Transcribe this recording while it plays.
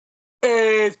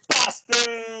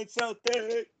and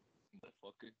Celtics.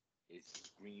 Motherfucker, it's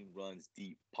Green Runs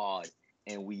Deep Pod,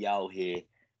 and we out here.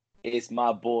 It's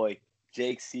my boy,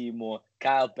 Jake Seymour,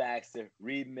 Kyle Baxter,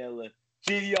 Reid Miller,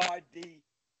 GRD,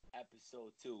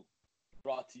 episode 2,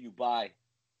 brought to you by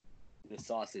the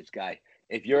Sausage Guy.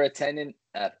 If you're attending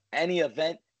any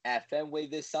event at Fenway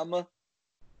this summer,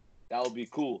 that would be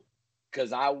cool.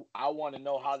 Because I want to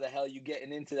know how the hell you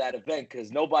getting into that event,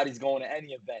 because nobody's going to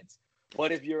any events.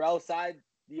 But if you're outside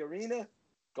the arena,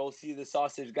 go see the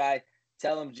Sausage Guy.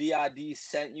 Tell him GRD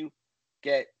sent you.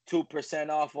 Get 2%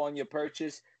 off on your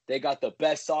purchase. They got the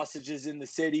best sausages in the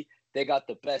city. They got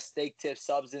the best steak tip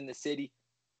subs in the city.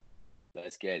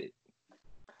 Let's get it.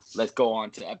 Let's go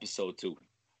on to episode 2.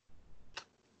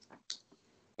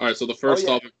 All right, so the first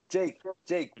topic. Jake,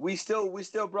 we still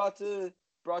brought to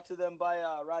them by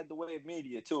Ride the Wave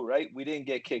Media too, right? We didn't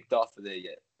get kicked off of there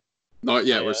yet. Not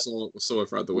yet. We're still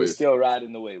with Ride the Wave. We're still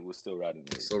riding the wave. Still riding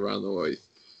the wave.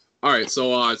 All right,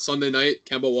 so Sunday night,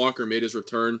 Kemba Walker made his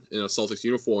return in a Celtics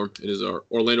uniform in his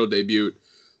Orlando debut.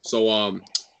 So,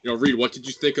 Reid, what did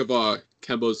you think of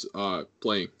Kemba's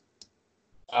playing?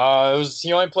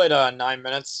 He only played 9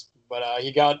 minutes, but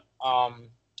he got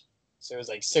so it was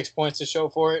like 6 points to show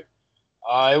for it.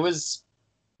 It was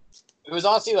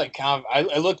honestly like kind of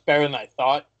I looked better than I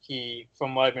thought.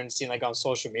 From what I've been seeing like on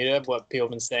social media, what people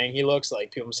have been saying he looks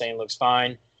like. People have been saying he looks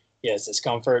fine. He has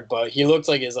discomfort, but he looked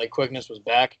like his like quickness was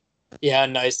back. He had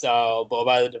a nice blow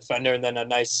by the defender and then a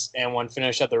nice and one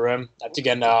finish at the rim after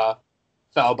getting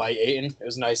fouled by Ayton. It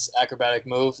was a nice acrobatic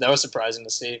move. That was surprising to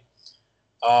see.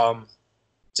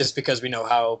 Just because we know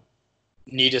how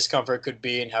knee discomfort could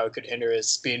be and how it could hinder his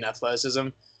speed and athleticism,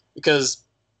 because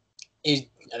I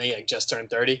think like just turned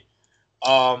 30.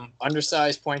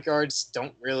 Undersized point guards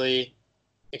don't really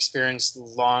experience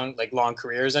long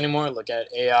careers anymore. Look at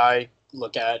AI.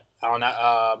 Look at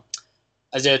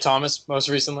Isaiah Thomas most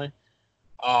recently.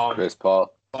 Chris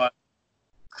Paul.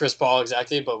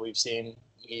 Exactly. But we've seen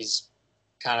he's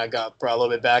kind of got brought a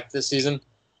little bit back this season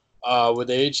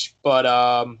with age. But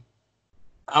I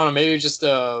don't know. Maybe just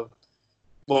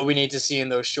what we need to see in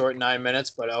those short 9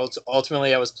 minutes. But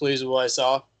ultimately, I was pleased with what I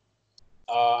saw.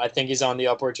 I think he's on the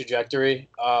upward trajectory.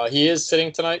 He is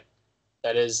sitting tonight.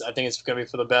 That is, I think it's going to be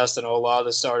for the best. I know a lot of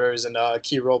the starters and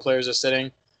key role players are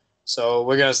sitting. So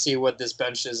we're going to see what this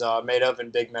bench is made of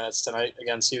in big minutes tonight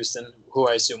against Houston, who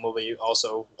I assume will be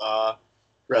also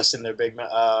resting their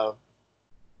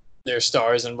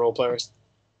stars and role players.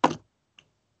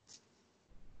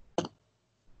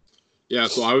 Yeah,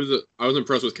 so I was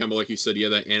impressed with Kemba. Like you said, he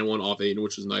had that and one off Ayton,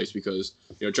 which was nice because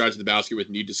tried to the basket with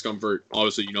knee discomfort.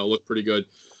 Obviously, looked pretty good.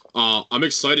 I'm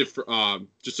excited for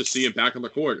just to see him back on the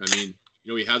court. I mean,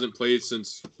 he hasn't played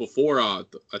since before. I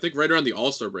think right around the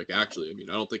All-Star break. Actually, I mean,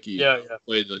 I don't think he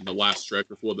played in the last stretch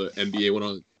before the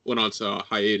NBA went on to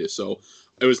hiatus. So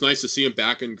it was nice to see him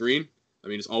back in green. I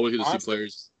mean, it's always good to see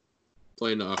players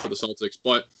playing for the Celtics.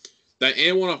 But that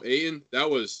and one off Ayton, that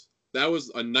was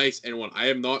a nice and one. I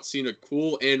have not seen a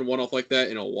cool and one off like that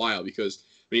in a while because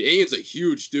Ayton's a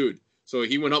huge dude. So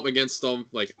he went up against them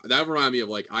like that reminded me of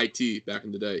like IT back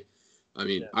in the day. I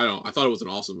mean, I don't know. I thought it was an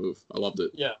awesome move. I loved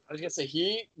it. Yeah, I was gonna say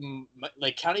he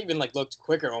like kind of even like looked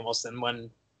quicker almost than when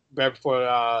right before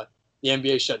the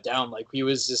NBA shut down. Like he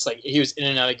was just like he was in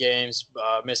and out of games,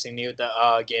 missing games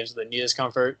with the knee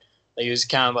discomfort. Like he was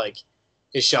kind of like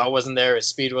his shot wasn't there, his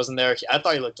speed wasn't there. I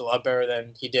thought he looked a lot better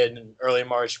than he did in early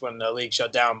March when the league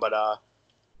shut down. But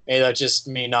maybe that's just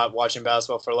me not watching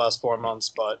basketball for the last 4 months.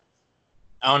 But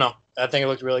I don't know. I think it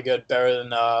looked really good, better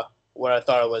than what I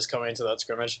thought it was coming into that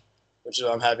scrimmage, which is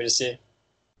what I'm happy to see.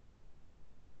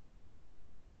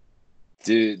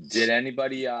 Did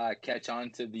anybody catch on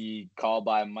to the call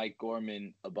by Mike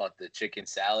Gorman about the chicken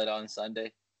salad on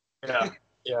Sunday?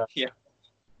 Yeah.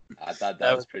 I thought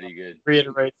that was pretty good.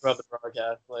 Reiterate throughout the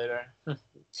broadcast later.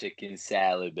 Chicken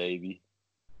salad, baby.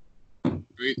 Can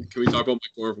we talk about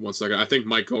Mike Gorman for 1 second? I think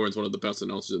Mike Gorman's one of the best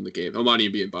announcers in the game. I'm not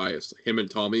even being biased. Him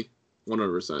and Tommy,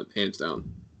 100%, hands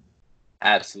down.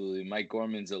 Absolutely. Mike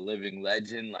Gorman's a living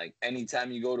legend. Like,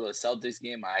 anytime you go to a Celtics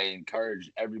game, I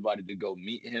encourage everybody to go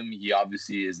meet him. He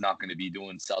obviously is not going to be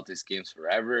doing Celtics games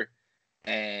forever.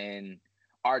 And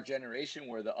our generation,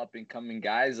 we're the up-and-coming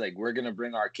guys. Like, we're going to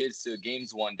bring our kids to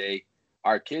games one day.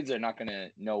 Our kids are not going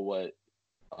to know what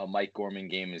a Mike Gorman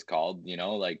game is called,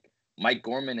 Like, Mike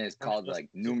Gorman is called, like,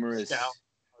 numerous...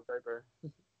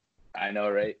 I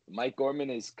know, right? Mike Gorman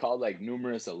is called, like,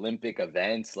 numerous Olympic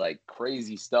events, like,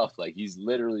 crazy stuff. Like, he's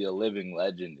literally a living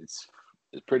legend. It's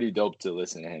pretty dope to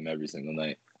listen to him every single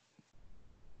night.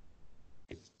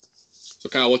 So,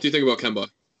 Kyle, what do you think about Kemba?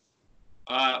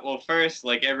 Well, first,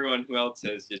 like everyone who else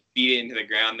has just beat it into the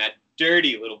ground, that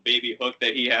dirty little baby hook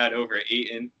that he had over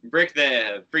Ayton. Brick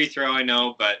the free throw, I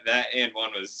know, but that and one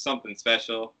was something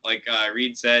special. Like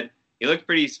Reid said, he looked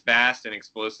pretty fast and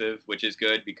explosive, which is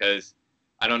good because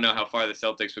I don't know how far the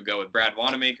Celtics would go with Brad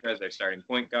Wanamaker as their starting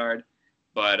point guard.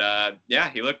 But,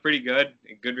 yeah, he looked pretty good.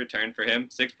 A good return for him.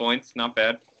 6 points, not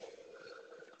bad.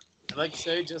 I'd like to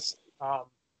say just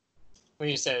when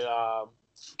you say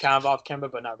kind of off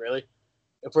Kemba, but not really.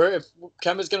 If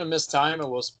Kemba's going to miss time,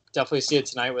 and we'll definitely see it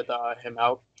tonight with him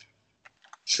out,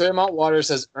 Tremont Waters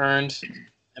has earned,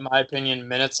 in my opinion,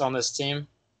 minutes on this team.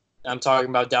 I'm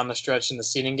talking about down the stretch in the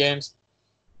seeding games.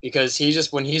 Because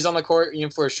when he's on the court,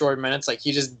 even for short minutes, like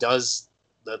he just does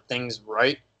the things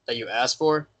right that you ask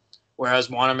for. Whereas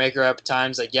Wanamaker at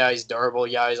times, like, yeah, he's durable.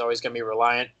 Yeah, he's always going to be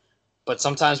reliant. But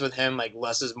sometimes with him, like,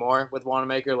 less is more with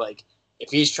Wanamaker. Like, if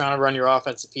he's trying to run your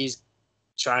offense, if he's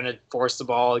trying to force the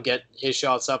ball, get his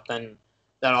shots up, then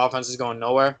that offense is going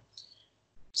nowhere.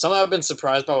 Something I've been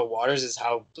surprised by with Waters is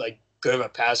how, like, good of a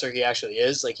passer he actually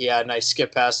is. Like, he had a nice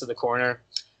skip pass to the corner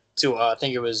to, I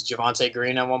think it was Javonte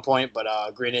Green at one point, but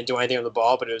Green didn't do anything with the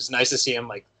ball. But it was nice to see him,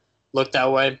 like, look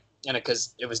that way. And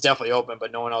because it was definitely open,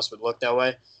 but no one else would look that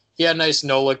way. He had a nice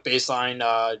no-look baseline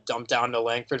dump down to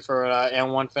Langford for an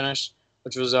and one finish,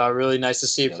 which was really nice to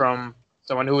see from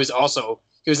someone who was also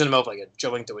 – he was in the middle of like a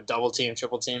dribbling through a double team,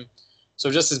 triple team. So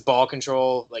just his ball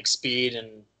control, like speed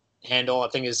and handle, I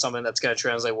think is something that's going to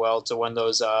translate well to when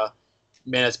those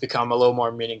minutes become a little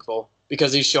more meaningful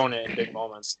because he's shown it in big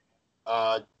moments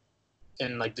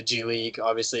in like the G League,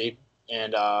 obviously,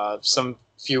 and some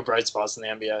few bright spots in the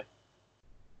NBA.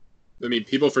 I mean,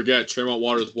 people forget Tremont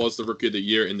Waters was the Rookie of the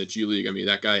Year in the G League. I mean,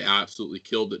 that guy absolutely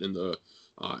killed it in the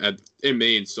in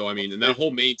Maine. So, I mean, and that whole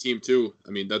Maine team, too.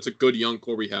 I mean, that's a good young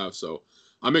core we have. So,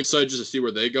 I'm excited just to see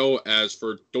where they go. As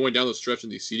for going down the stretch in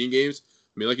these seeding games,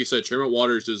 I mean, like you said, Tremont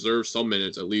Waters deserves some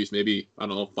minutes, at least maybe, I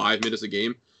don't know, 5 minutes a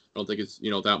game. I don't think it's,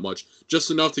 that much.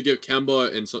 Just enough to give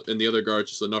Kemba and the other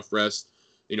guards just enough rest,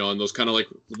 and those kind of like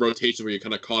rotations where you're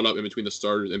kind of caught up in between the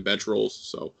starters and bench roles.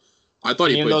 So, I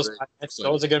thought he played those great. 5 minutes,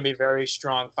 those are going to be very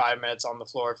strong 5 minutes on the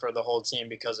floor for the whole team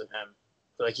because of him.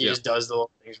 Like he just does the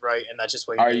little things right, and that's just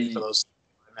what you need for those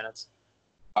 5 minutes.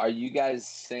 Are you guys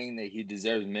saying that he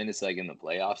deserves minutes like in the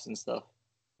playoffs and stuff?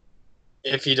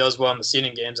 If he does well in the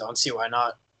seeding games, I don't see why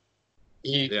not.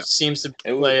 He seems to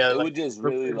play. It would just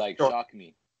really shock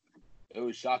me. It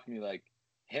would shock me like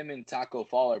him and Taco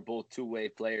Fall are both two-way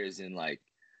players, and like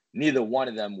neither one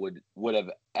of them would have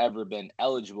ever been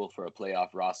eligible for a playoff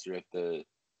roster if the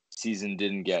season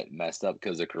didn't get messed up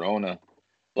because of Corona.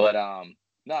 But I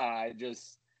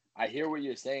hear what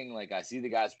you're saying. Like I see the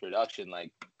guy's production.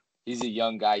 Like he's a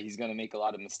young guy. He's gonna make a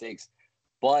lot of mistakes.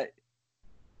 But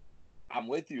I'm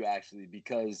with you actually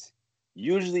because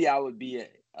usually I would be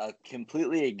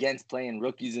completely against playing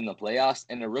rookies in the playoffs,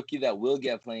 and a rookie that will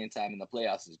get playing time in the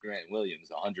playoffs is Grant Williams,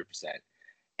 100%.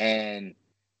 And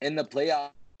in the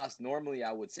playoffs, normally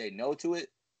I would say no to it,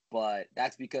 but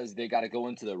that's because they got to go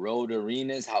into the road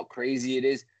arenas, how crazy it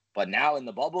is. But now in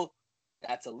the bubble,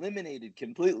 that's eliminated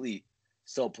completely.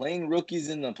 So playing rookies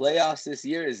in the playoffs this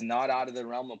year is not out of the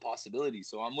realm of possibility.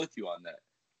 So I'm with you on that.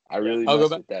 I really mess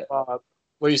with that.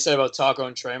 What you said about Taco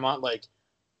and Tremont, like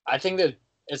I think that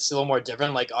it's a little more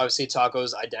different. Like obviously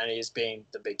Taco's identity is being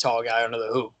the big tall guy under the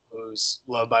hoop who's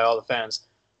loved by all the fans,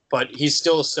 but he's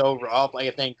still so raw. Like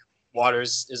I think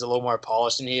Waters is a little more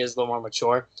polished and he is a little more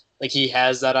mature. Like he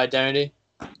has that identity,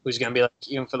 who's gonna be like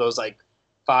even for those like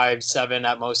 5, 7,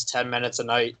 at most 10 minutes a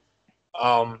night.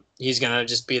 He's gonna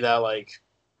just be that like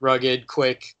rugged,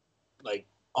 quick, like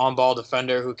on-ball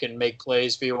defender who can make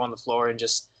plays for you on the floor and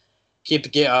just keep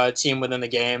the team within the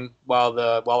game while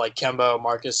like Kemba or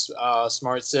Marcus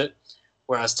Smart sit.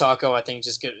 Whereas Taco, I think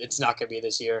it's not gonna be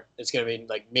this year. It's gonna be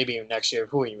like maybe even next year.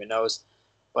 Who even knows?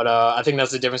 But I think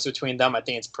that's the difference between them. I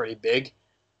think it's pretty big.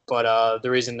 But the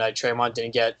reason that Tremont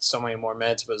didn't get so many more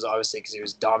minutes was obviously because he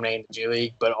was dominating the G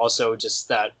League, but also just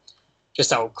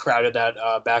how crowded that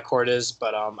backcourt is.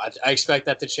 But I expect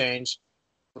that to change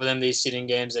within these seeding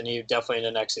games and definitely in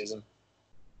the next season.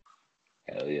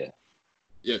 Hell yeah.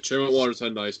 Yeah, Tremont Waters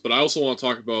had nice. But I also want to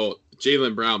talk about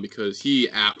Jaylen Brown because he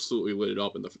absolutely lit it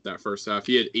up in that first half.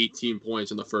 He had 18 points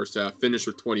in the first half, finished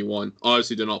with 21.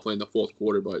 Obviously did not play in the fourth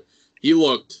quarter, but he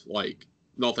looked like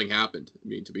nothing happened. I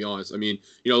mean, to be honest. I mean,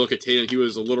 look at Tatum. He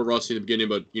was a little rusty in the beginning,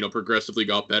 but, progressively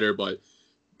got better. But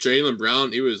Jaylen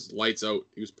Brown, he was lights out.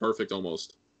 He was perfect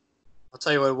almost. I'll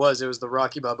tell you what it was. It was the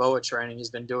Rocky Balboa training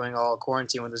he's been doing all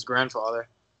quarantine with his grandfather.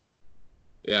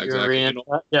 Yeah, exactly.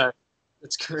 Yeah,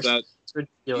 it's crazy. It's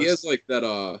ridiculous. He has like that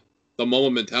the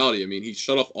Momo mentality. I mean, he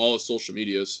shut off all his social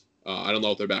medias. I don't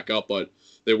know if they're back up, but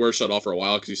they were shut off for a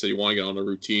while because he said he wanted to get on a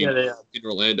routine in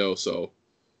Orlando. So,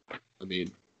 I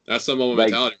mean, that's some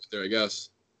mentality right there, I guess.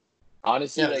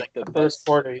 Honestly, like the first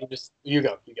quarter, you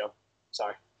go.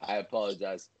 Sorry, I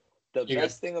apologize. The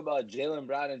best thing about Jaylen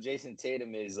Brown and Jason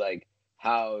Tatum is like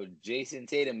how Jason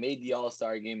Tatum made the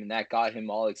All-Star game and that got him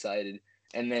all excited,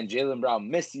 and then Jaylen Brown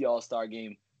missed the All-Star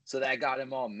game, so that got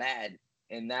him all mad,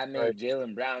 and that made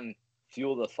Jaylen Brown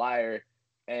fuel the fire.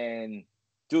 And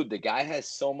dude, the guy has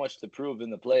so much to prove in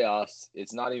the playoffs.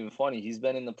 It's not even funny. He's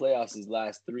been in the playoffs his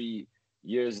last 3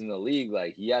 years in the league.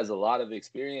 Like, he has a lot of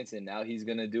experience, and now he's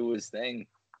gonna do his thing.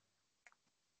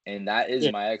 And that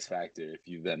is my X factor. If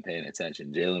you've been paying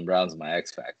attention, Jaylen Brown's my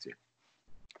X factor.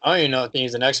 I don't even know if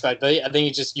he's an X factor. I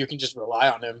think you can just rely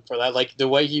on him for that. Like the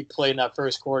way he played in that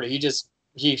first quarter,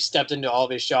 he stepped into all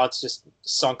of his shots, just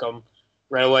sunk them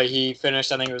right away. He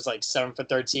finished, I think it was like 7 for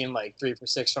 13, like 3 for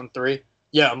 6 from 3.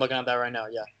 Yeah, I'm looking at that right now.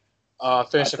 Yeah,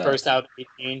 finished the first out with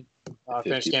 18.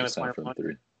 Finished game with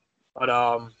 21. But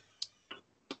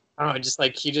I don't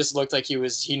know, he just looked like he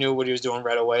knew what he was doing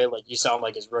right away. Like you saw him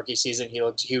like his rookie season, he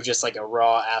was just like a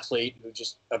raw athlete who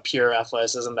just a pure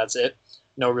athleticism. That's it.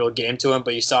 No real game to him,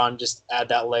 but you saw him just add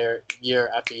that layer year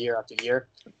after year after year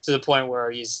to the point where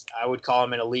I would call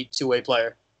him an elite two-way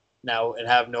player now and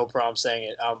have no problem saying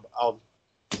it. I'll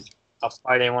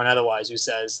fight anyone otherwise who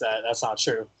says that that's not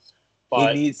true.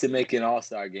 But he needs to make an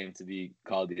All-Star game to be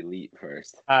called elite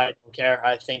first. I don't care.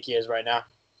 I think he is right now.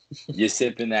 You're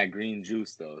sipping that green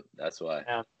juice though. That's why.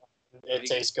 Yeah, it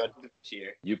tastes good.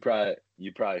 You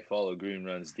probably follow Green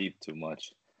Runs Deep too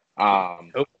much.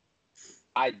 Nope.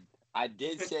 I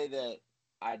did say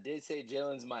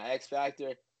Jaylen's my X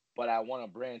factor, but I want to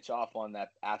branch off on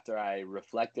that after I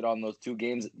reflected on those two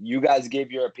games. You guys gave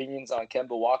your opinions on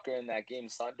Kemba Walker in that game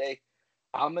Sunday.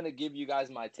 I'm going to give you guys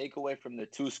my takeaway from the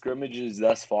two scrimmages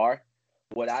thus far.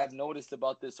 What I've noticed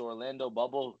about this Orlando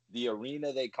bubble, the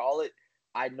arena they call it,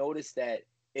 I noticed that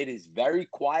it is very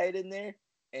quiet in there,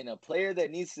 and a player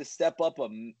that needs to step up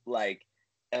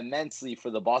immensely for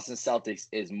the Boston Celtics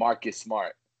is Marcus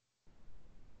Smart.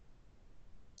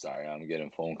 Sorry, I'm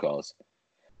getting phone calls.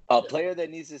 A player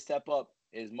that needs to step up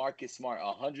is Marcus Smart,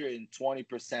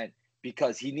 120%,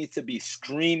 because he needs to be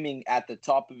screaming at the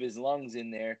top of his lungs in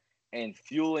there and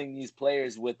fueling these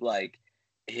players with like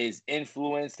his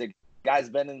influence. The guy's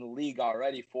been in the league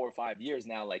already 4 or 5 years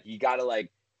now. Like, you got to like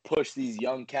push these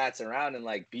young cats around and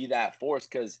like be that force,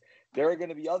 because there are going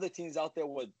to be other teams out there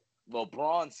with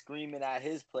LeBron screaming at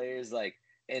his players, like,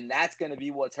 and that's going to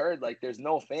be what's heard. Like, there's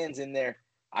no fans in there.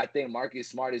 I think Marcus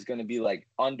Smart is going to be like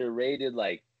underrated.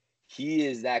 Like, he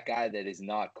is that guy that is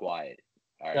not quiet.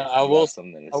 All right, I will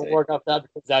work off that,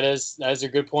 because that is a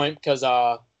good point, because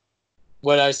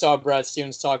what I saw Brad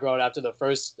Stevens talk about after the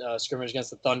first scrimmage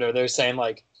against the Thunder, they're saying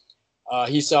like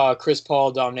he saw Chris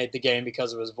Paul dominate the game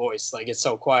because of his voice. Like, it's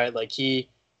so quiet. Like,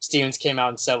 Stevens came out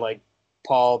and said like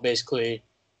Paul basically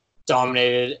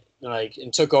dominated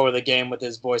and took over the game with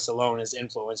his voice alone, his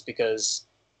influence, because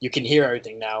you can hear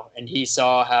everything now. And he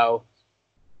saw how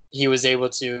he was able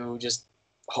to just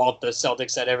halt the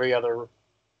Celtics at every other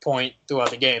point throughout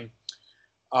the game,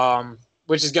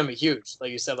 which is going to be huge.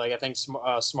 Like you said, like I think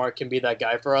Smart can be that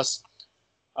guy for us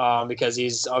because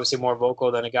he's obviously more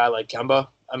vocal than a guy like Kemba.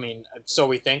 I mean, so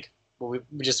we think, but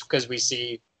just because we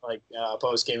see like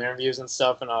post-game interviews and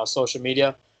stuff and social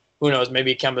media. Who knows?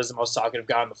 Maybe Kemba's the most talkative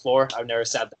guy on the floor. I've never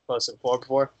sat that close to the floor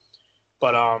before.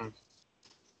 But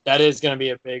that is going to be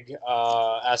a big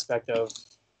aspect of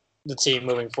the team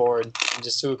moving forward, and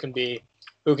just who can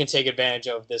take advantage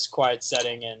of this quiet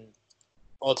setting and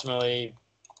ultimately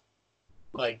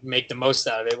like make the most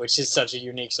out of it, which is such a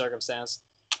unique circumstance.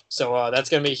 So that's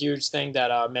going to be a huge thing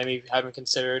that maybe haven't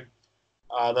considered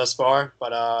thus far,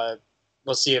 but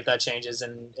we'll see if that changes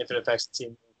and if it affects the team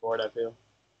moving forward, I feel.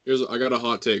 I got a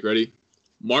hot take. Ready?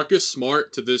 Marcus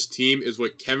Smart to this team is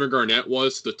what Kevin Garnett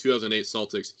was to the 2008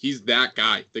 Celtics. He's that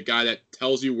guy, the guy that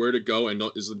tells you where to go and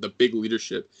is the big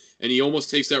leadership. And he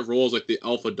almost takes that role as like the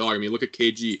alpha dog. I mean, look at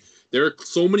KG. There are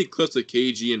so many clips of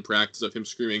KG in practice of him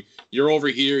screaming, "You're over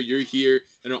here, you're here,"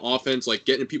 and an offense like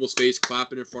getting in people's face,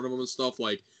 clapping in front of them and stuff.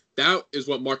 Like, that is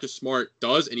what Marcus Smart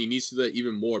does, and he needs to do that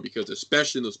even more, because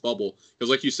especially in this bubble, because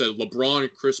like you said,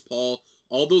 LeBron, Chris Paul,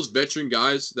 all those veteran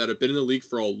guys that have been in the league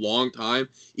for a long time,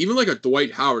 even like a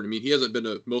Dwight Howard. I mean, he hasn't been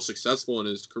the most successful in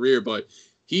his career, but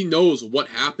he knows what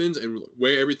happens and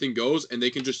where everything goes, and they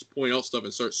can just point out stuff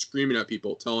and start screaming at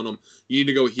people, telling them, you need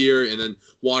to go here and then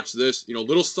watch this. You know,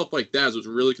 little stuff like that is what's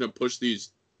really going to push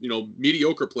these,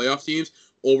 mediocre playoff teams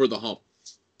over the hump.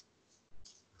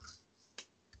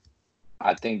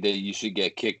 I think that you should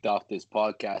get kicked off this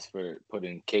podcast for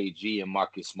putting KG and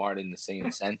Marcus Smart in the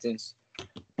same sentence.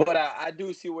 But I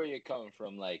do see where you're coming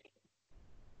from. Like,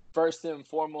 first and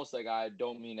foremost, like, I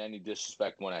don't mean any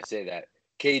disrespect when I say that.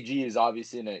 KG is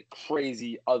obviously in a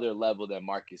crazy other level than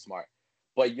Marcus Smart.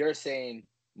 But you're saying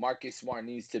Marcus Smart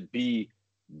needs to be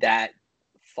that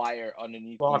fire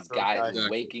underneath these guys, Exactly.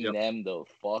 waking them the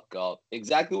fuck up.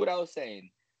 Exactly what I was saying.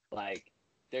 Like,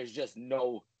 there's just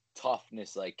no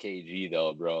toughness like KG,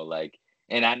 though, bro. Like,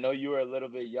 and I know you were a little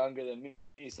bit younger than me,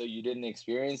 so you didn't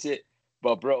experience it.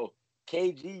 But, bro,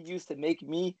 KG used to make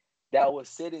me, that was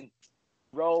sitting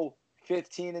row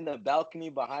 15 in the balcony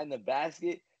behind the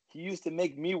basket, he used to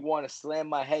make me want to slam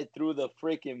my head through the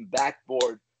freaking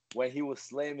backboard when he would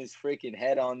slam his freaking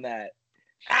head on that.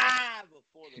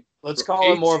 Let's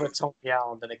call him more of a Tony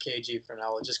Allen than a KG for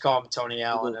now. We'll just call him Tony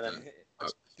Allen. And then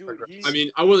Dude, I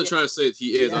mean, I wasn't trying to say that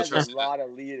he is. He has a lot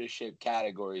of leadership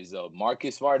categories, though.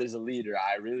 Marcus Smart is a leader.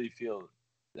 I really feel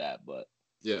that, but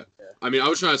yeah. I mean, I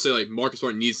was trying to say, like, Marcus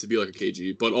Smart needs to be like a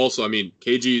KG, but also, I mean,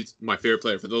 KG is my favorite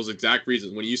player for those exact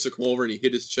reasons. When he used to come over and he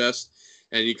hit his chest,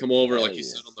 and he come over like he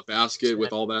said on the basket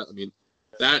with all that. I mean,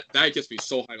 that gets me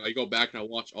so hyped. I go back and I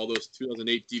watch all those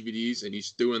 2008 DVDs, and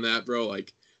he's doing that, bro.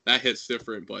 Like, that hits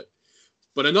different.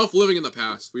 But enough living in the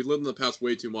past. We've lived in the past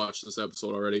way too much this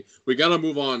episode already. We got to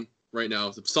move on right now.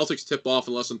 The Celtics tip off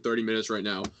in less than 30 minutes right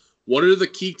now. What are the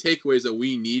key takeaways that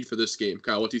we need for this game?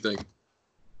 Kyle, what do you think?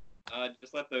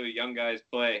 Just let the young guys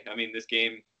play. I mean, this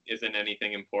game isn't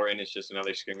anything important. It's just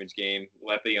another scrimmage game.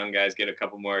 Let the young guys get a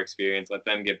couple more experience. Let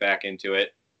them get back into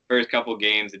it. First couple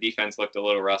games, the defense looked a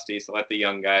little rusty, so let the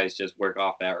young guys just work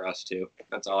off that rust too.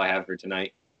 That's all I have for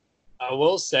tonight. I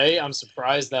will say I'm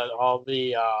surprised that all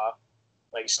the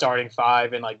like starting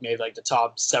five and like maybe like the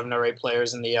top 7 or 8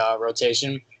 players in the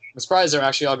rotation, I'm surprised they're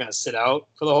actually all going to sit out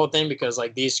for the whole thing, because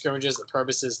like these scrimmages, the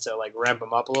purpose is to like ramp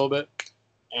them up a little bit,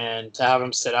 and to have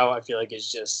them sit out, I feel like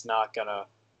is just not gonna.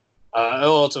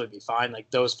 It'll ultimately be fine. Like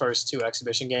those first 2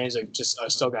 exhibition games are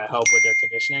still going to help with their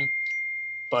conditioning,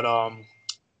 but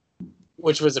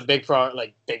which was a big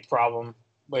problem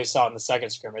we saw in the second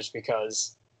scrimmage,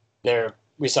 because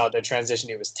we saw their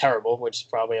transition was terrible, which is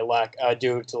probably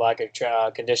due to lack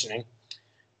of conditioning.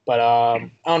 But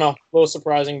I don't know, a little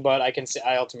surprising, but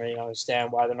I ultimately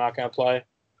understand why they're not going to play.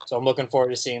 So I'm looking forward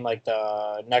to seeing like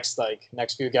the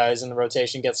next few guys in the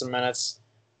rotation get some minutes,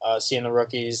 seeing the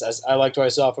rookies. I liked what I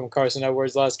saw from Carson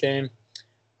Edwards last game,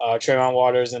 Trayvon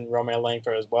Waters and Romeo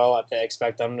Langford as well. I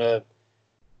expect them to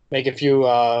make a few,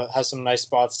 have some nice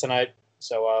spots tonight.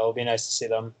 So it'll be nice to see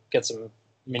them get some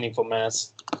meaningful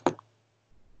minutes.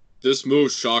 This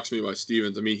move shocks me by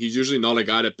Stevens. I mean, he's usually not a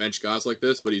guy to bench guys like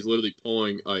this, but he's literally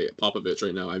pulling Popovich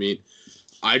right now. I mean,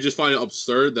 I just find it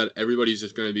absurd that everybody's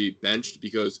just going to be benched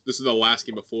because this is the last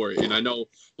game before it. And I know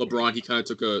LeBron, he kind of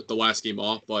took the last game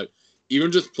off, but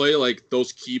even just play like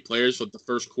those key players for the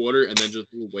first quarter and then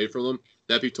just move away from them,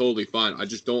 that'd be totally fine. I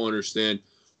just don't understand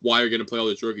why you're going to play all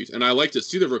these rookies. And I like to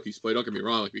see the rookies play. Don't get me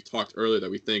wrong. Like we talked earlier that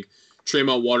we think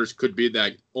Trayvon Waters could be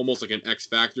that almost like an X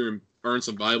factor and earn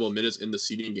some valuable minutes in the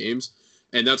seeding games.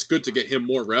 And that's good to get him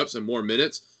more reps and more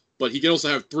minutes. But he can also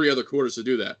have 3 other quarters to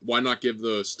do that. Why not give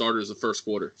the starters the first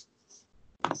quarter?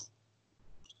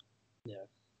 Yeah.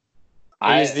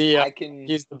 He's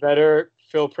the better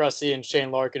Phil Pressey and Shane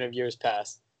Larkin of years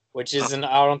past, which isn't,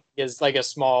 I don't think is like a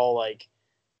small,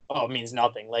 it means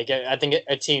nothing. Like, I think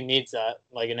a team needs that,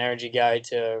 like an energy guy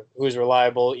who's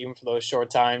reliable, even for those short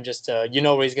time, just to,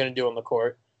 what he's going to do on the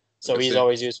court. So he's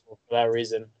always useful for that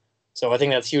reason. So I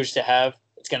think that's huge to have.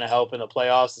 It's going to help in the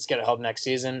playoffs. It's going to help next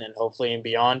season and hopefully and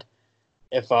beyond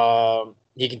if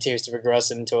he continues to progress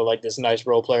into like this nice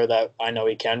role player that I know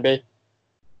he can be.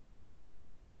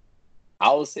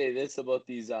 I will say this about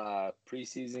these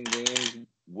preseason games,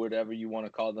 whatever you want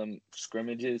to call them,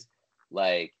 scrimmages.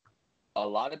 Like, a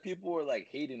lot of people were like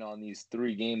hating on these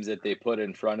 3 games that they put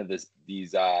in front of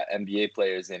these NBA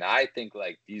players, and I think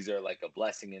like these are like a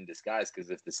blessing in disguise, because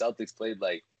if the Celtics played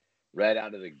like right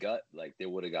out of the gut, like they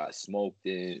would have got smoked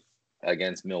in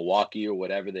against Milwaukee or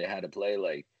whatever they had to play.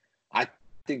 Like, I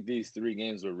think these 3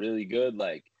 games were really good.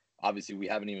 Like, obviously we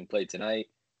haven't even played tonight.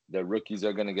 The rookies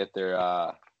are gonna get their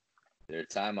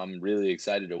time. I'm really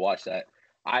excited to watch that.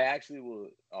 I actually will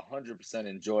 100%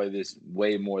 enjoy this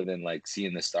way more than like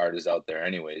seeing the starters out there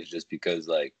anyways, just because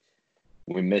like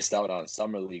we missed out on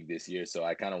Summer League this year. So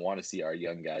I kind of want to see our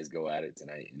young guys go at it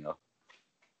tonight,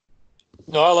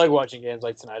 No, I like watching games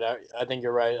like tonight. I think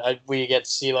you're right. We get to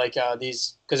see like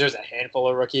these, because there's a handful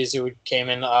of rookies who came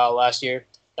in last year.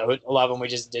 A lot of them we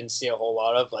just didn't see a whole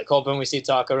lot of. Like, hoping we see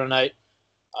Taco tonight.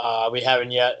 We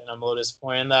haven't yet, and I'm a little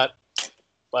disappointed in that.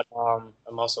 But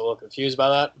I'm also a little confused by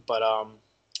that. But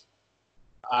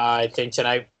I think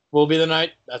tonight will be the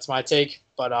night. That's my take.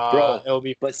 But it'll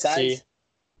be besides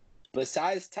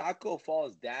besides Taco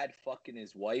Fall's dad fucking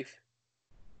his wife,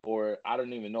 or I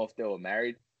don't even know if they were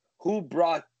married, who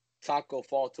brought Taco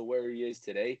Fall to where he is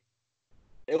today?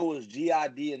 It was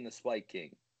G.I.D. and the Spike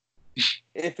King.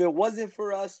 If it wasn't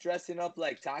for us dressing up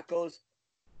like tacos,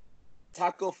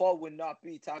 Taco Fall would not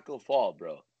be Taco Fall,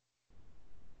 bro.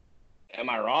 Am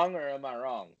I wrong or am I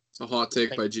wrong? It's a hot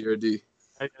take by GRD.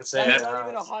 I can say That's not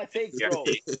even a hot take, bro.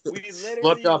 We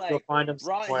literally you'll find him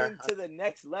brought somewhere. him to the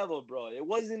next level, bro. It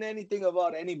wasn't anything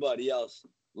about anybody else.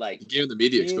 Like, You gave him the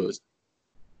media exposed.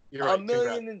 You're right. a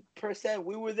million%.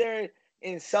 We were there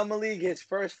in Summer League, his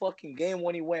first fucking game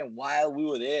when he went wild. We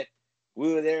were there.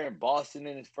 We were there in Boston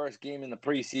in his first game in the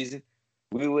preseason.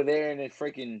 We were there in his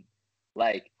freaking,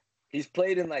 like, he's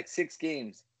played in like 6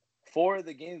 games. 4 of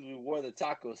the games we wore the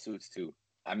taco suits to.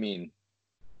 I mean,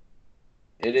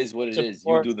 it is what it is.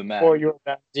 You do the math. Before your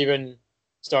fans even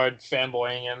started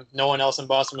fanboying him, no one else in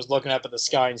Boston was looking up at the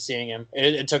sky and seeing him.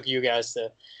 It took you guys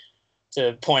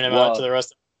to point him out to the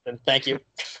rest of them. Thank you.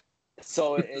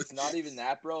 So it's not even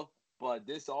that, bro. But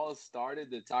this all started,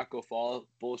 the Taco Fall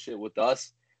bullshit with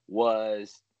us,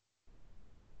 was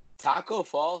Taco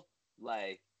Fall,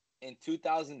 like, in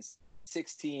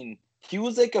 2016, he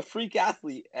was like a freak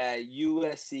athlete at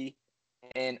USC.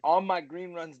 And on my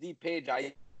Green Runs Deep page,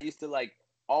 I used to, like,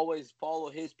 always follow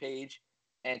his page.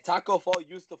 And Taco Fall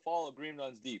used to follow Green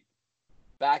Runs Deep.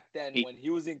 Back then, when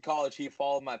he was in college, he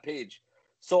followed my page.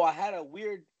 So I had a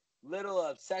weird little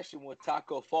obsession with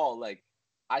Taco Fall. Like,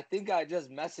 I think I just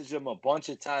messaged him a bunch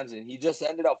of times, and he just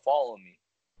ended up following me.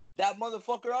 That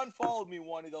motherfucker unfollowed me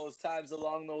one of those times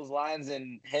along those lines,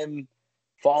 and him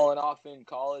falling off in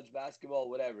college basketball,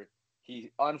 whatever.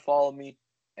 He unfollowed me,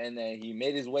 and then he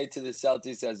made his way to the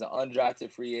Celtics as an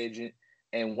undrafted free agent.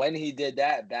 And when he did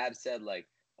that, Babs said, like,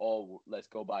 oh, let's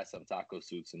go buy some taco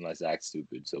suits and let's act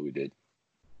stupid. So we did.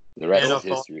 The rest is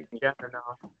history. Again or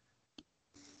no?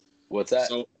 What's that?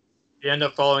 So, He end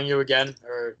up following you again,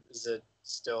 or is it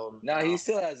still? No, he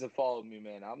still hasn't followed me,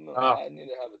 man. I need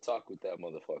to have a talk with that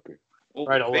motherfucker. Well,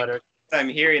 Write a letter. What I'm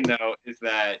hearing, though, is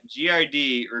that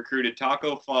GRD recruited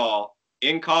Taco Fall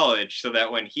in college so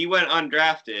that when he went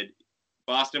undrafted,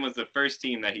 Boston was the first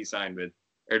team that he signed with,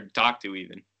 or talked to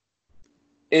even.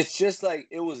 It's just like,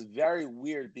 it was very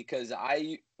weird because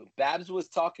Babs was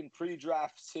talking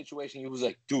pre-draft situation. He was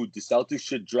like, dude, the Celtics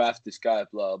should draft this guy,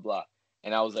 blah, blah.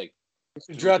 And I was like,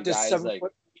 Draft this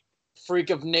 7-foot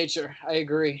freak of nature. I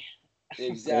agree.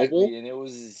 Exactly. And it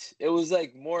was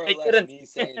like more or less me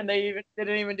saying. And they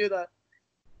didn't even do that.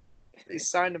 They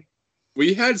signed him.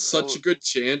 we had such a good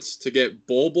chance to get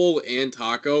Bobo and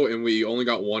Taco, and we only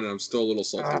got one, and I'm still a little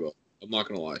salty about it. I'm not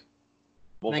going to lie.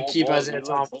 And then keep Isaiah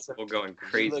Thomas. We're going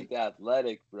crazy. He looked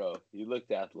athletic, bro. He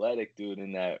looked athletic, dude,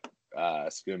 in that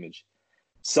scrimmage.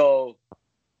 So,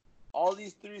 all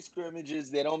these 3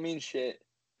 scrimmages, they don't mean shit.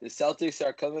 The Celtics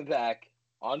are coming back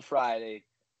on Friday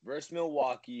versus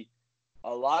Milwaukee.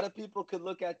 A lot of people could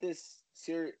look at this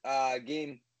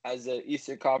game as an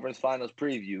Eastern Conference Finals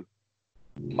preview.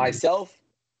 Myself,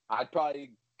 I'd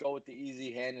probably go with the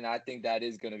easy hand, and I think that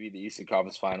is going to be the Eastern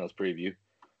Conference Finals preview.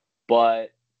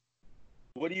 But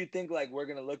what do you think, like, we're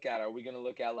going to look at? Are we going to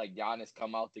look at, like, Giannis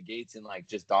come out the gates and, like,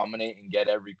 just dominate and get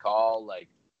every call? Like,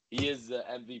 he is the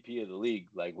MVP of the league.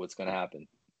 Like, what's going to happen?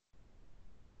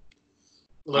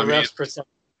 The refs percent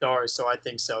stars, so I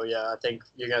think so, yeah. I think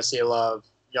you're going to see a lot of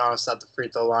Giannis at the free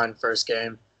throw line first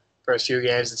few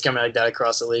games. It's coming like that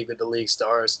across the league with the league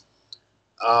stars.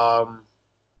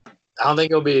 I don't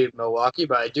think it'll be Milwaukee,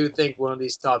 but I do think one of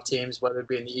these top teams, whether it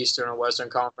be in the Eastern or Western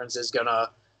Conference, is going to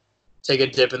take a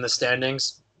dip in the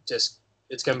standings. Just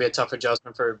it's going to be a tough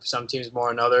adjustment for some teams more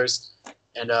than others.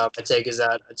 And my take is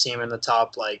that a team in the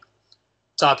top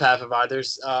half of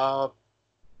either's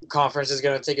conference is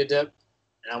going to take a dip.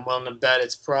 And I'm willing to bet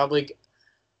it's probably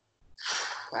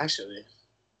actually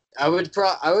I would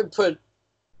put I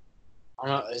don't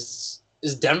know, is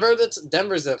Denver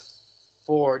Denver's a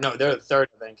 4? No, they're the 3rd,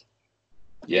 I think.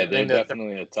 Yeah, they're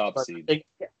definitely a top seed.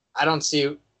 I don't see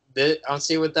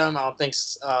with them. I don't think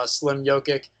Slim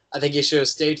Jokic. I think he should have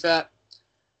stayed fat.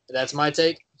 That's my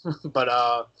take. But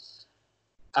I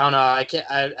don't know.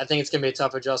 I think it's gonna be a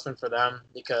tough adjustment for them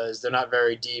because they're not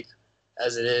very deep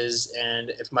as it is.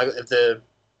 And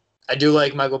I do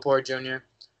like Michael Porter Jr.,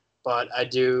 but I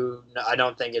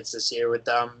don't think it's this year with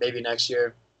them. Maybe next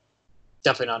year.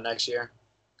 Definitely not next year.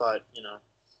 But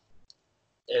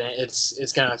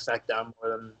it's gonna affect them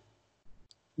more than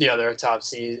the other top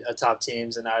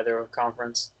teams in either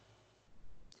conference.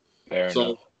 Fair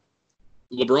enough.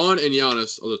 LeBron and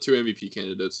Giannis are the 2 MVP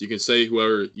candidates. You can say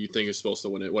whoever you think is supposed to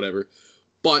win it, whatever.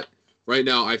 But right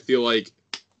now, I feel like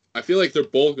I feel like they're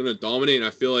both going to dominate, and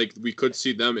I feel like we could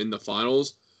see them in the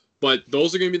finals. But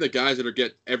those are going to be the guys that are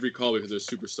get every call because they're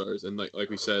superstars, and like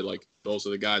we said, like those are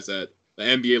the guys that the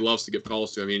NBA loves to give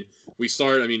calls to. I mean,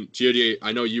 GOD,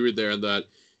 I know you were there in that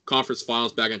conference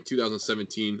finals back in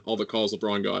 2017. All the calls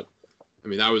LeBron got. I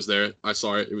mean, I was there. I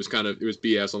saw it. It was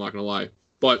BS. I'm not gonna lie,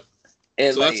 but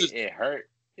it hurt.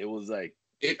 It was like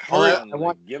it Well,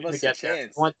 hurt. give us a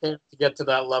chance. I want him to get to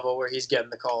that level where he's getting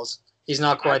the calls. He's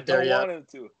not quite there yet.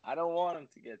 I don't want him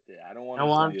to get there. I don't want You don't him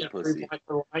want to be him a to pussy. 3-point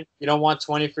per line. You don't want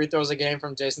 20 free throws a game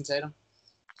from Jason Tatum.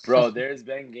 Bro, there's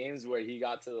been games where he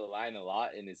got to the line a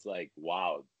lot, and it's like,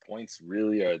 wow, points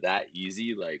really are that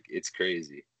easy? Like, it's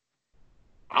crazy.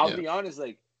 I'll be honest,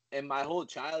 like, in my whole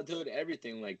childhood,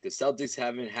 everything, like, the Celtics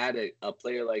haven't had a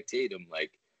player like Tatum.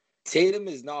 Like, Tatum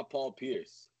is not Paul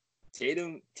Pierce.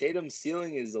 Tatum's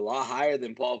ceiling is a lot higher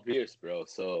than Paul Pierce, bro.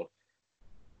 So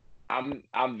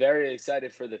I'm very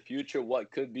excited for the future,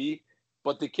 what could be.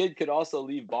 But the kid could also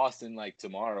leave Boston, like,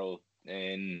 tomorrow,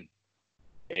 and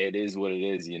it is what it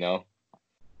is, you know?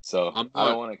 So I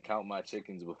don't want to count my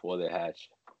chickens before they hatch.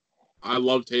 I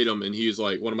love Tatum, and he's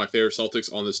like one of my favorite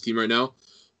Celtics on this team right now.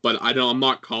 But I'm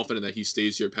not confident that he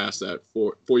stays here past that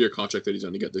four-year contract that he's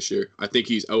going to get this year. I think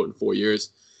he's out in 4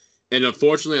 years. And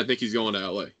unfortunately, I think he's going to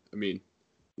LA. I mean,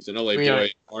 he's an LA boy.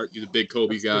 He's a big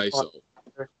Kobe guy. So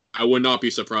I would not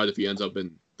be surprised if he ends up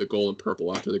in the gold and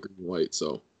purple after the green and white.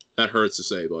 So that hurts to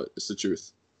say, but it's the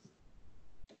truth.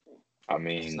 I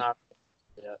mean, It's not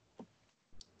yet.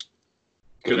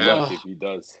 Good luck if he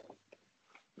does.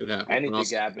 It happens. Anything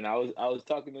can happen. I was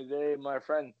talking today with my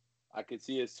friend. I could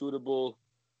see a suitable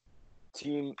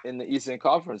team in the Eastern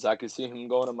Conference. I could see him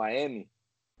going to Miami.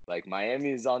 Like,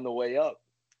 Miami is on the way up.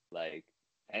 Like,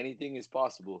 anything is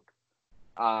possible.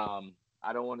 I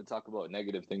don't want to talk about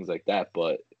negative things like that,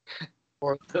 but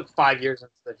Or 5 years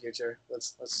into the future.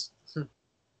 Let's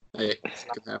Hey, it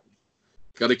could happen.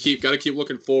 Gotta keep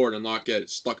looking forward and not get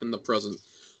stuck in the present.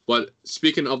 But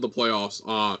speaking of the playoffs,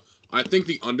 I think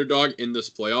the underdog in this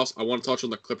playoffs, I want to touch on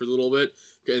the Clippers a little bit,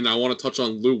 and I want to touch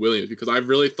on Lou Williams because I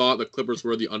really thought the Clippers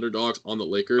were the underdogs on the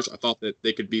Lakers. I thought that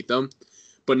they could beat them.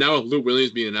 But now with Lou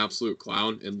Williams being an absolute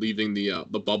clown and leaving the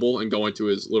bubble and going to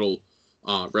his little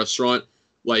restaurant,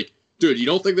 like, dude, you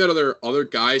don't think that there are other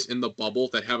guys in the bubble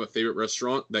that have a favorite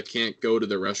restaurant that can't go to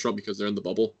their restaurant because they're in the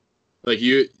bubble?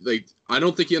 I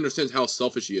don't think he understands how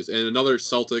selfish he is. And another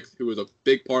Celtic who was a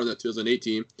big part of that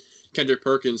 2018, Kendrick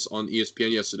Perkins on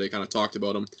ESPN yesterday kind of talked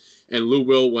about him. And Lou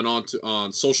Will went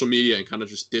on social media and kind of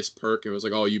just dissed Perk and was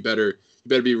like, "Oh, you better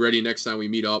be ready next time we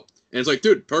meet up." And it's like,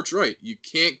 dude, Perk's right. You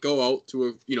can't go out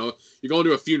to you're going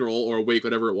to a funeral or a wake,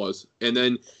 whatever it was, and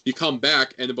then you come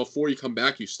back, and then before you come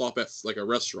back, you stop at like a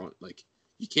restaurant. Like,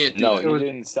 you can't do that. No, he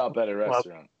didn't stop at a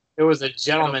restaurant. It was a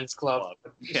gentleman's club.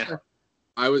 Yeah.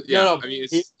 I was No, I mean,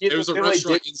 he it was a really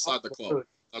restaurant did inside the club. food.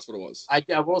 That's what it was.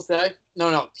 I will say,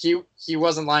 no, he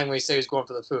wasn't lying when he said he was going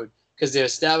for the food because the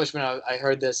establishment, I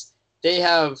heard this, they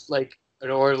have like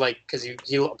an order, like, because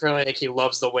he apparently like he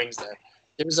loves the wings there.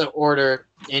 There's an order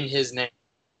in his name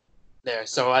there,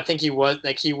 so I think he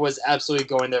was absolutely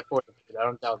going there for the food. I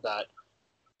don't doubt that,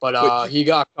 but he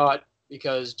got caught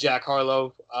because Jack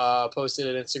Harlow posted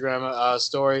an Instagram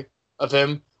story of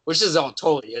him, which is all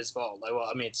totally his fault. Like, well,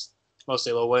 I mean, it's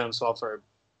mostly Lil Williams' fault for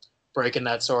breaking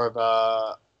that sort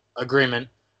of agreement,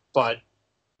 but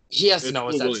he has to know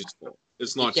Lou Williams' fault.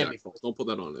 It's not Jack's fault. Don't put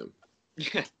that on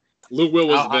him. Lou Will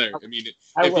was there. I mean,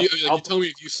 you tell me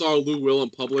if you saw Lou Will in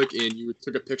public and you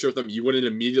took a picture with him, you wouldn't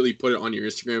immediately put it on your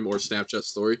Instagram or Snapchat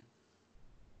story?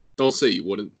 Don't say you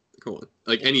wouldn't. Come on.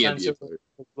 Like any NBA player.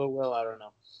 Lou Will, I don't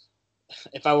know.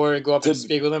 If I were to go up and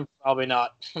speak with him, probably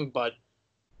not. But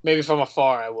maybe from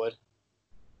afar, I would.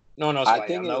 No one knows who I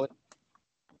am.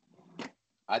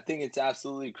 I think it's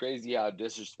absolutely crazy how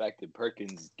disrespected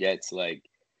Perkins gets. Like,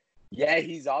 yeah,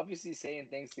 he's obviously saying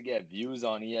things to get views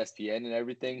on ESPN and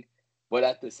everything, but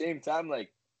at the same time,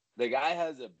 like, the guy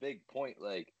has a big point.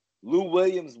 Like, Lou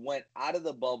Williams went out of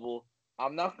the bubble.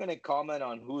 I'm not going to comment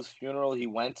on whose funeral he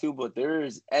went to, but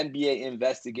there's NBA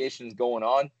investigations going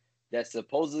on that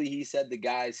supposedly he said the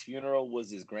guy's funeral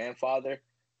was his grandfather,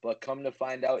 but come to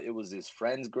find out it was his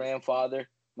friend's grandfather,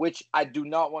 which I do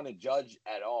not want to judge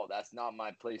at all. That's not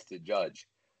my place to judge.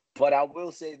 But I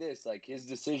will say this, like, his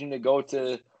decision to go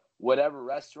to whatever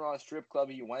restaurant, strip club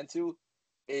he went to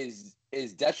is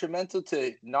detrimental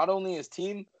to not only his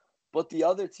team, but the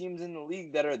other teams in the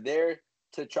league that are there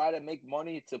to try to make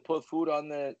money to put food on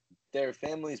their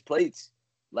families' plates.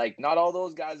 Like, not all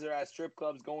those guys are at strip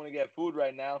clubs going to get food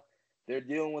right now. They're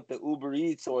dealing with the Uber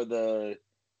Eats or the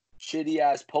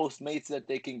shitty-ass Postmates that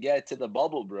they can get to the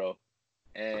bubble, bro.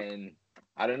 And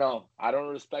I don't know. I don't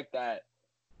respect that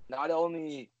not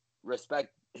only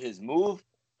respect his move,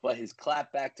 but his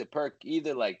clap back to Perk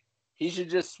either. Like, he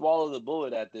should just swallow the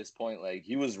bullet at this point. Like,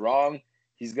 he was wrong.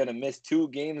 He's going to miss 2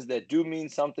 games that do mean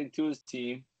something to his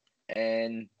team,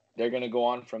 and they're going to go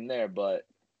on from there. But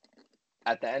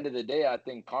at the end of the day, I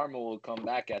think karma will come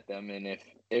back at them. And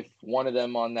if one of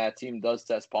them on that team does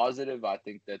test positive, I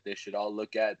think that they should all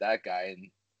look at that guy and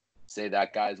say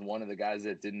that guy's one of the guys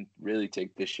that didn't really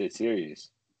take this shit serious.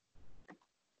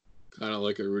 Kind of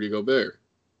like a Rudy Gobert.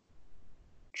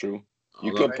 True.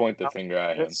 You could point the finger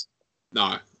at him.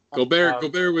 Nah.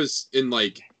 Gobert was in,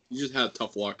 like, he just had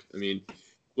tough luck. I mean,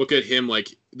 look at him.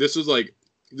 Like, this was like,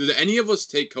 did any of us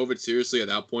take COVID seriously at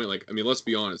that point? Like, I mean, let's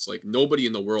be honest. Like, nobody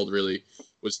in the world really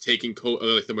was taking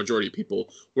like the majority of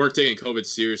people weren't taking COVID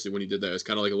seriously when he did that. It's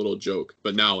kind of like a little joke.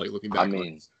 But now, like, looking back,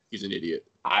 he's an idiot.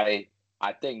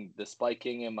 I think the Spike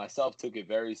King and myself took it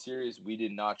very serious. We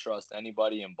did not trust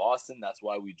anybody in Boston. That's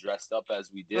why we dressed up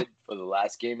as we did for the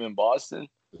last game in Boston.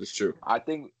 That's true. I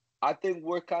think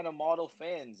we're kind of model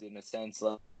fans in a sense.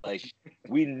 Like,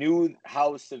 we knew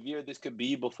how severe this could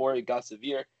be before it got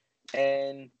severe.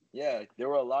 And, yeah, there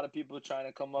were a lot of people trying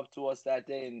to come up to us that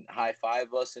day and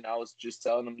high-five us, and I was just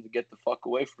telling them to get the fuck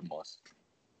away from us.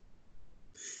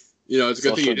 You know, it's a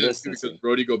good thing you did because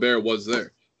Rudy Gobert was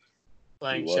there.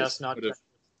 Playing chess, not he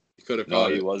could have. No,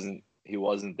 he wasn't. He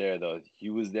wasn't there though. He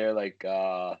was there like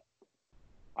I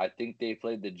think they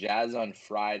played the Jazz on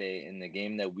Friday, and the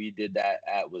game that we did that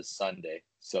at was Sunday.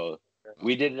 So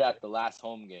we did it at the last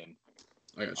home game.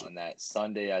 I got you. On that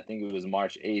Sunday, I think it was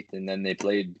March 8th, and then they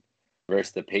played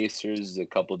versus the Pacers a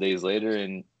couple days later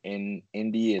in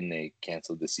Indy, and they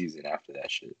canceled the season after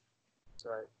that shit. That's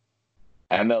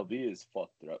right. MLB is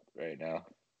fucked up right now.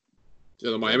 Yeah,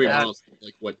 the Miami Marlins,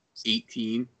 like, what,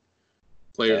 18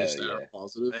 players that are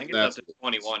positive? I think it's up to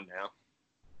 21 now.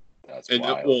 That's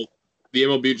wild. Well, the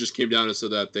MLB just came down and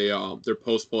said that they're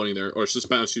postponing they're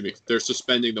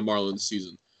suspending the Marlins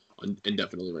season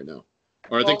indefinitely right now.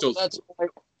 Or I think that's why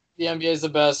the NBA is the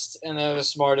best and they're the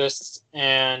smartest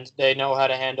and they know how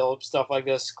to handle stuff like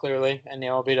this clearly, and the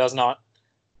MLB does not.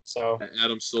 So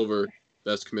Adam Silver,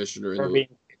 best commissioner in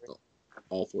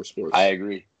all 4 sports. I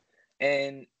agree.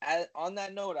 And on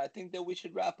that note, I think that we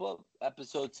should wrap up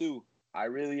episode 2. I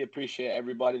really appreciate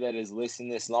everybody that has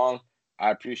listened this long. I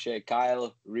appreciate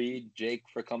Kyle, Reid, Jake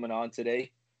for coming on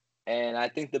today. And I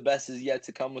think the best is yet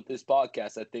to come with this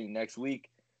podcast. I think next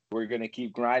week we're going to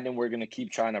keep grinding. We're going to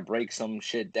keep trying to break some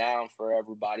shit down for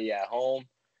everybody at home.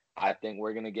 I think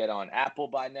we're going to get on Apple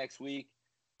by next week.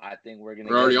 I think we're going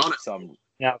to already get on it. some.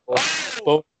 Yeah.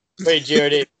 Well, wait,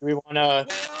 Jared, do we want to...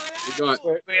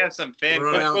 We have some fan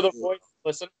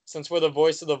Since we're the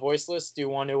voice of the voiceless, do you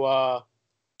want to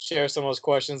share some of those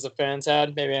questions the fans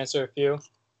had? Maybe answer a few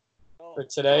for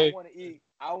today.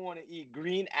 I want to eat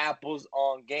green apples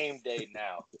on game day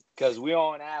now because we're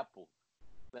on Apple.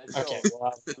 Let's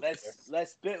go.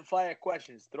 Let's spit fire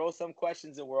questions. Throw some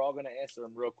questions and we're all gonna answer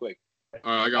them real quick.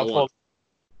 All right, I got one.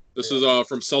 This is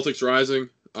from Celtics Rising.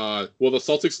 Will the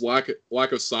Celtics'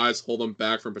 lack of size hold them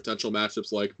back from potential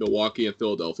matchups like Milwaukee and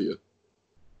Philadelphia?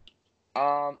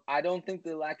 I don't think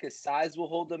the lack of size will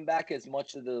hold them back as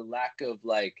much as the lack of,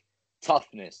 like,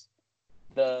 toughness.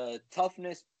 The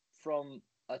toughness from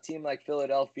a team like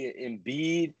Philadelphia,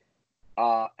 Embiid,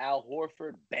 Al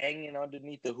Horford banging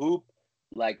underneath the hoop,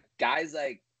 like, guys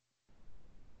like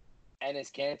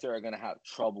Enes Kanter are going to have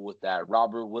trouble with that.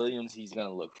 Robert Williams, he's going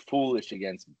to look foolish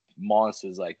against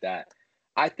monsters like that.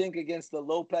 I think against the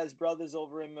Lopez brothers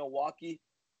over in Milwaukee,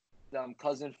 them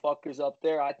cousin fuckers up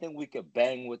there, I think we could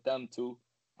bang with them too.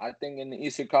 I think in the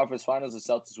Eastern Conference Finals, the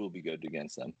Celtics will be good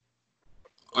against them.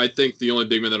 I think the only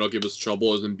big man that'll give us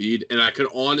trouble is Embiid, and I could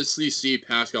honestly see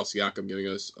Pascal Siakam giving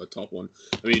us a tough one.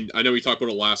 I mean, I know we talked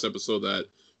about it last episode that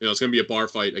it's going to be a bar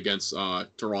fight against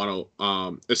Toronto.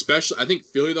 Especially, I think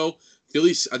Philly though.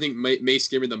 Philly, I think may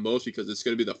scare me the most because it's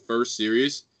going to be the first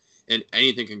series, and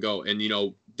anything can go. And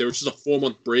there was just a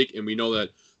 4-month break, and we know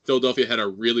that Philadelphia had a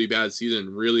really bad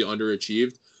season, really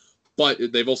underachieved.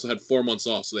 But they've also had 4 months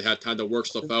off, so they had time to work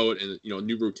stuff out and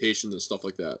new rotations and stuff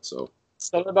like that. So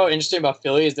something interesting about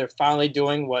Philly is they're finally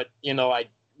doing what I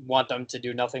want them to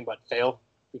do, nothing but fail,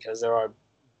 because they're our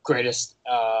greatest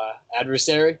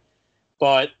adversary.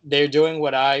 But they're doing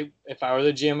what if I were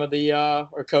the GM of the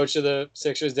or coach of the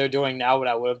Sixers, they're doing now what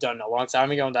I would have done a long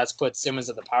time ago, and that's put Simmons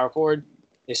at the power forward.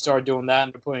 They started doing that,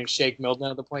 and they're putting Shake Milton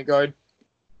at the point guard.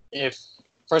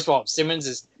 First of all, Simmons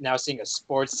is now seeing a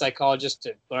sports psychologist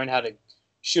to learn how to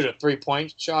shoot a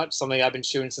 3-point shot, something I've been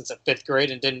shooting since the 5th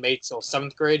grade and didn't make till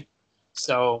 7th grade.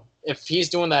 So if he's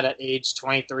doing that at age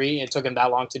 23 and it took him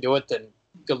that long to do it, then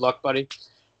good luck, buddy.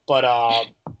 But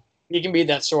he can be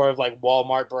that sort of like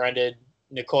Walmart branded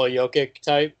Nikola Jokic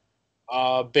type,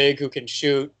 big who can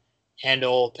shoot,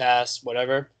 handle, pass,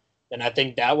 whatever, then I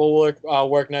think that will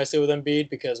work nicely with Embiid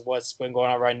because what's been going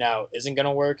on right now isn't going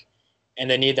to work, and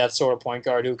they need that sort of point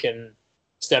guard who can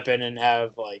step in and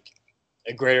have like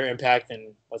a greater impact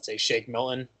than, let's say, Shake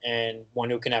Milton, and one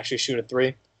who can actually shoot a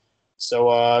three.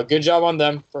 So good job on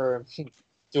them for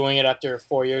doing it after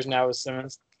 4 years now with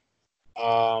Simmons.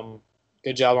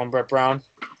 Good job on Brett Brown,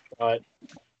 but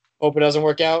hope it doesn't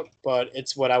work out, but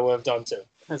it's what I would have done too.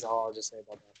 That's all I'll just say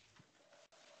about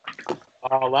that.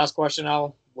 Last question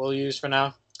we'll use for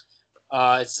now.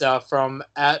 It's from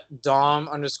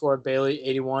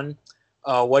 @Dom_Bailey81.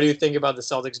 What do you think about the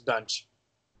Celtics bench?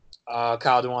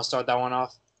 Kyle, do you want to start that one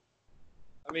off?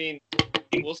 I mean,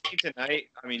 we'll see tonight.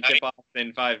 I mean, tip off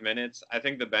in 5 minutes. I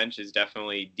think the bench is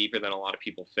definitely deeper than a lot of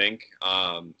people think.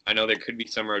 I know there could be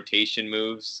some rotation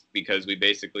moves because we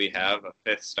basically have a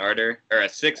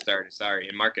sixth starter,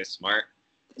 in Marcus Smart.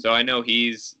 So I know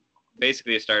he's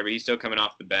basically a starter, but he's still coming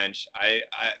off the bench.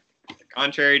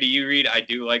 Contrary to you, Reid, I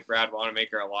do like Brad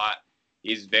Wanamaker a lot.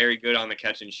 He's very good on the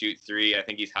catch and shoot three. I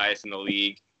think he's highest in the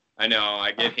league. I know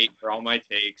I get hate for all my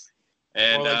takes.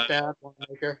 And or like bad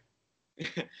Wanamaker.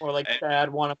 Or like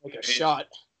bad want to make a shot.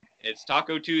 It's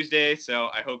Taco Tuesday, so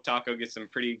I hope Taco gets some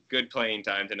pretty good playing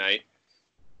time tonight.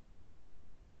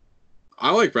 I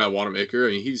like Brad Wanamaker.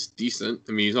 I mean, he's decent.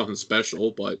 I mean, he's nothing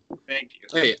special, but thank you.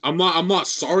 Hey, I'm not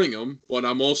starting him, but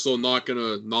I'm also not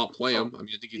gonna not play him. I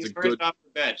mean, I think he's a first good off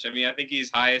the bench. I mean, I think he's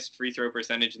highest free throw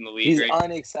percentage in the league. He's right?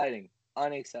 unexciting.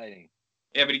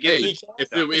 Yeah, but he gets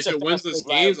if it wins this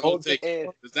games, I'll take it.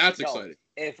 That's exciting.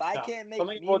 If I can't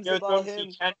make memes about him,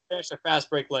 he can finish a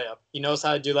fast break layup. He knows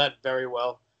how to do that very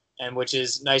well, and which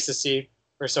is nice to see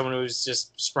for someone who's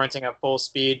just sprinting at full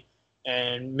speed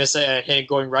and hitting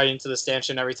going right into the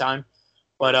stanchion every time.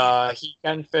 But he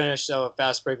can finish a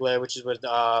fast break layup, which is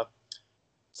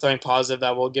something positive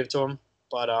that we'll give to him.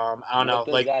 But I don't know. What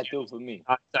does that do for me?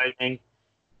 Not exciting.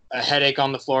 A headache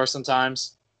on the floor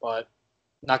sometimes, but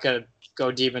not gonna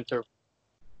go deep into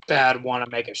bad want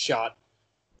to make a shot.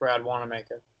 Brad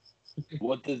Wanamaker.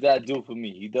 What does that do for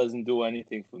me? He doesn't do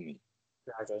anything for me.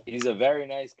 Exactly. He's a very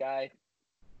nice guy.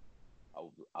 I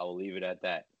will leave it at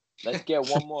that. Let's get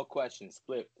one more question.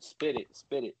 Spit it.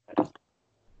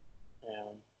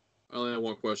 Yeah. I only have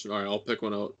one question. All right, I'll pick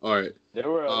one out. All right. There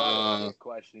were a lot of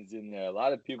questions in there. A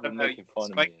lot of people making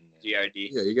fun of me in there. GRD.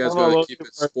 Yeah, you guys gotta keep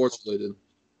it sports related.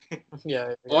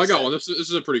 Yeah. Oh, I got one. This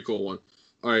is a pretty cool one.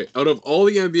 All right. Out of all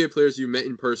the NBA players you met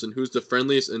in person, who's the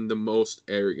friendliest and the most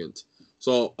arrogant?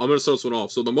 So I'm gonna start this one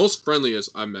off. So the most friendliest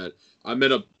I met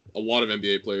a lot of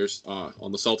NBA players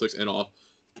on the Celtics and off.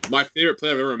 My favorite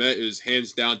player I've ever met is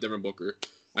hands down Devin Booker.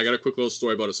 I got a quick little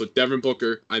story about it. So Devin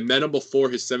Booker, I met him before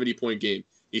his 70-point game.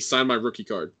 He signed my rookie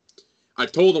card. I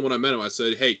told him when I met him, I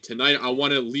said, hey, tonight I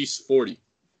want at least 40.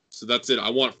 So that's it. I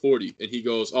want 40. And he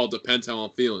goes, oh, depends how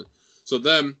I'm feeling. So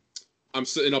then I'm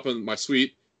sitting up in my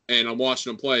suite, and I'm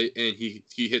watching him play, and he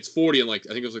hits 40 in, I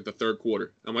think it was the third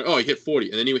quarter. I'm like, oh, he hit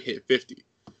 40. And then he hit 50.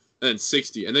 And then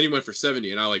 60. And then he went for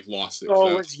 70, and I, lost it. Oh,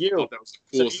 it was you. That was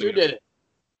the coolest so you thing did it.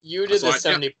 You did the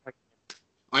 70 point.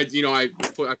 I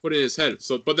put it in his head.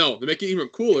 So, but no, to make it even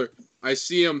cooler, I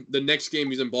see him the next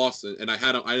game he's in Boston, and I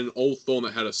had an old phone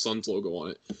that had a Suns logo on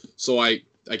it. So I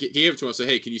gave it to him. I said,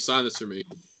 hey, can you sign this for me?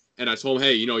 And I told him,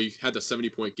 hey, you had the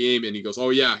 70-point game, and he goes, oh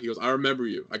yeah. He goes, I remember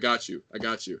you. I got you.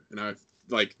 And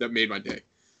that made my day.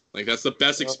 That's the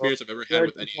best experience I've ever had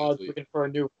with any athlete. Looking for a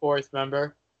new fourth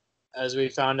member, as we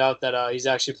found out that he's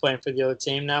actually playing for the other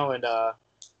team now, and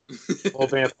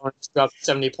hoping opponents drop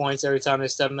 70 points every time they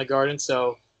step in the Garden.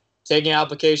 So, taking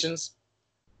applications.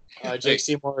 Jake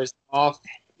Seymour is off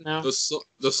now.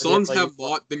 The Suns have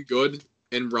not been good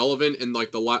and relevant in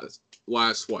the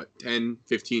last 10,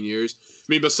 15 years. I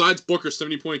mean, besides Booker's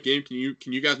 70-point game, can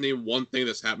you guys name one thing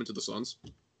that's happened to the Suns?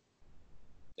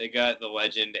 They got the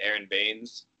legend Aaron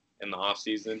Baines in the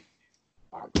offseason.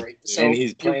 Oh, great. So and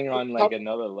he's playing on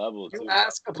another level too. You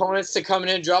ask opponents to come in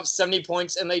and drop 70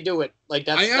 points, and they do it. That's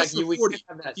I asked for 40.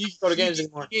 He go to games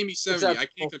anymore. He gave me 70. I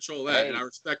can't control that, and I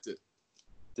respect it.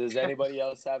 Does anybody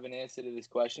else have an answer to this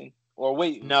question? Or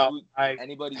wait, no,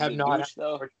 anybody have not douche,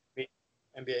 though?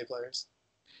 NBA players.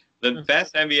 The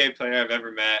best NBA player I've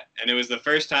ever met, and it was the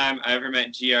first time I ever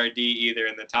met GRD either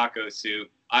in the taco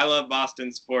suit. I love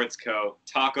Boston Sports Co.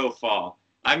 Taco Fall.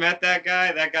 I met that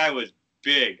guy. That guy was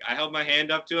big. I held my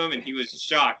hand up to him, and he was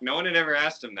shocked. No one had ever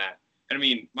asked him that. And I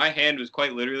mean, my hand was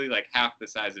quite literally half the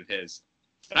size of his.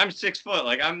 And I'm 6 foot.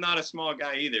 I'm not a small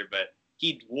guy either, but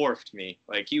he dwarfed me.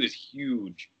 He was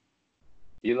huge.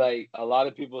 A lot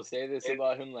of people say this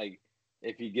about him.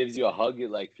 if he gives you a hug, it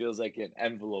like feels like an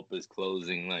envelope is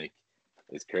closing. Like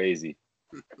it's crazy.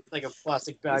 Like a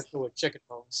plastic bag full of chicken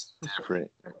bones.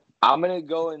 Different. I'm gonna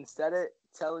go instead of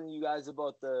telling you guys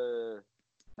about the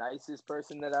nicest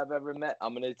person that I've ever met.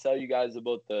 I'm gonna tell you guys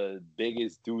about the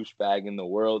biggest douchebag in the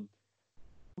world,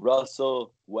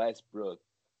 Russell Westbrook.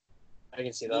 I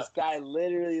can see This that. guy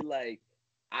literally, like,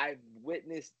 I've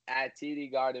witnessed at TD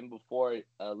Garden before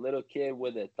a little kid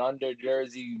with a Thunder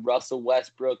jersey, Russell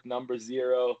Westbrook, number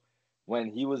 0, when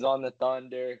he was on the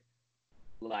Thunder,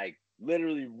 like,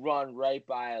 literally run right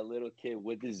by a little kid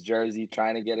with his jersey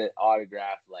trying to get an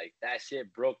autograph. Like, that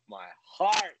shit broke my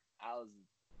heart.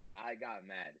 I got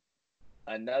mad.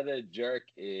 Another jerk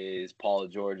is Paul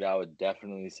George. I would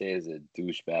definitely say is a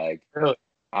douchebag. Really?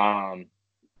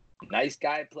 Nice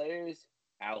guy players,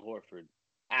 Al Horford.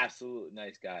 Absolute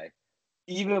nice guy.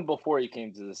 Even before he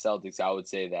came to the Celtics, I would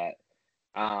say that.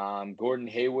 Gordon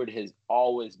Hayward has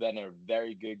always been a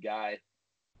very good guy.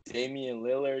 Damian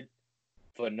Lillard,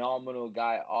 phenomenal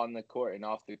guy on the court and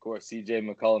off the court. CJ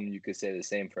McCollum, you could say the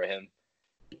same for him.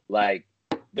 Like,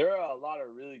 there are a lot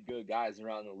of really good guys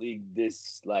around the league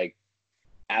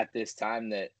at this time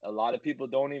that a lot of people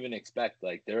don't even expect.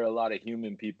 Like, there are a lot of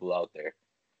human people out there.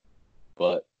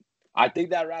 But I think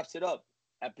that wraps it up.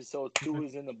 Episode 2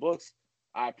 is in the books.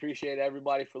 I appreciate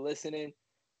everybody for listening.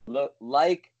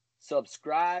 Like,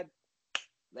 subscribe.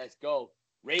 Let's go.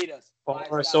 Rate us. Follow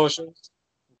our socials.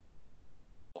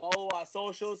 Follow our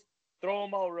socials. Throw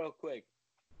them out real quick.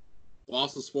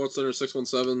 Boston Sports Center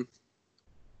 617.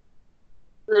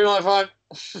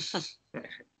 395.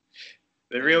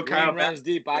 The real Kyle runs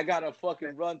deep. I got to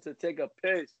fucking run to take a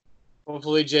piss.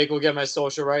 Hopefully Jake will get my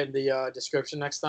social right in the description next time.